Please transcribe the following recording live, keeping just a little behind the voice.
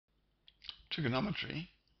Trigonometry,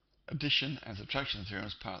 addition and subtraction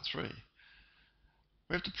theorems, part 3.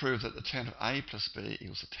 We have to prove that the tan of a plus b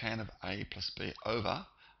equals the tan of a plus b over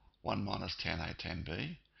 1 minus tan a tan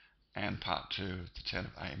b, and part 2, the tan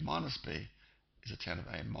of a minus b is the tan of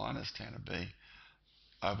a minus tan of b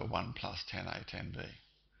over 1 plus tan a tan b.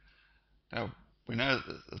 Now, we know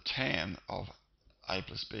that the tan of a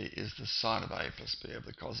plus b is the sine of a plus b over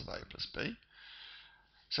the cos of a plus b.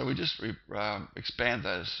 So we just expand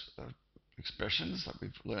those expressions that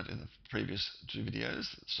we've learnt in the previous 2 videos.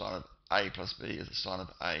 The sine of a plus b is the sine of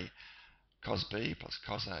a cos b plus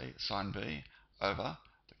cos a sin b over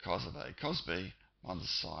the cos of a cos b minus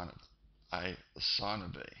the sine of a the sine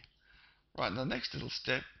of b. Right, in the next little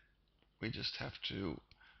step, we just have to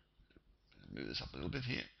move this up a little bit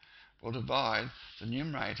here. We'll divide the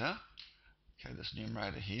numerator, okay, this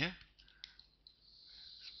numerator here,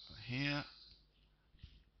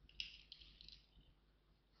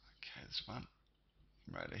 okay, this one,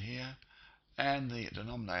 numerator here, and the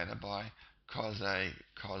denominator by cos a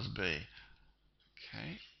cos b.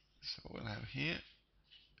 Okay, so what we'll have here,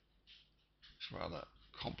 it's rather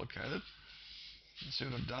complicated. You see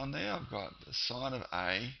what I've done there? I've got the sine of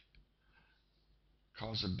a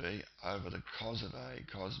cos of b over the cos of a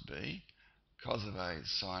cos b, cos of a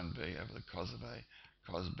sin b over the cos of a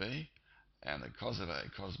cos b, and the cos of a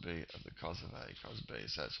cos b over the cos of a cos b.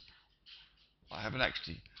 So I haven't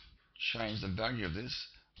actually changed the value of this,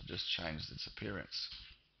 I've just changed its appearance.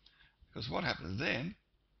 Because what happens then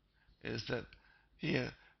is that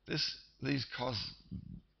here, these cos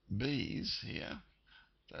b's here,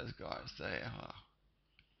 those guys there,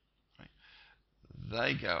 right,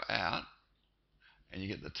 they go out, and you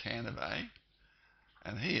get the tan of a,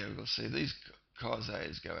 and here we'll see these cos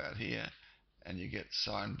a's go out here, and you get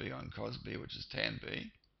sin b on cos b, which is tan b.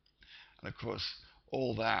 And of course,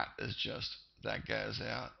 all that is just, that goes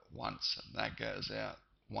out once, and that goes out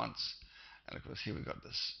once. And of course, here we've got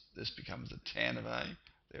this becomes the tan of a,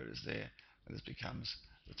 there it is there, and this becomes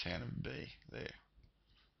the tan of b there.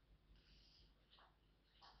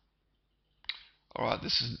 Alright,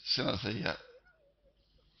 this is similar to the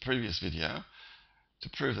previous video. To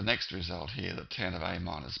prove the next result here, that tan of a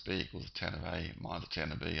minus b equals the tan of a minus the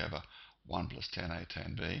tan of b over 1 plus tan a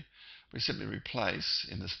tan b, we simply replace,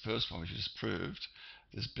 in this first one which we just proved,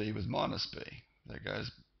 this b with minus b. There it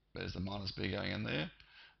goes, there's the minus b going in there,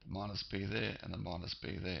 the minus b there, and the minus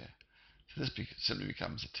b there. So this simply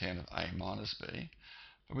becomes the tan of a minus b.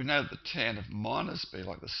 But we know that the tan of minus b,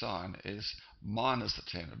 like the sine, is minus the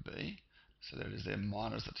tan of b. So there it is there,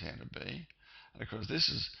 minus the tan of b. And of course this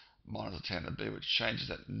is minus the tan of b, which changes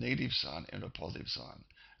that negative sign into a positive sign.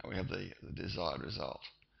 And we have the desired result.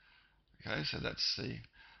 Okay, so that's the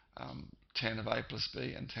tan of a plus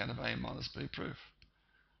b and tan of a minus b proof.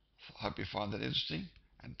 I hope you find that interesting,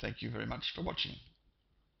 and thank you very much for watching.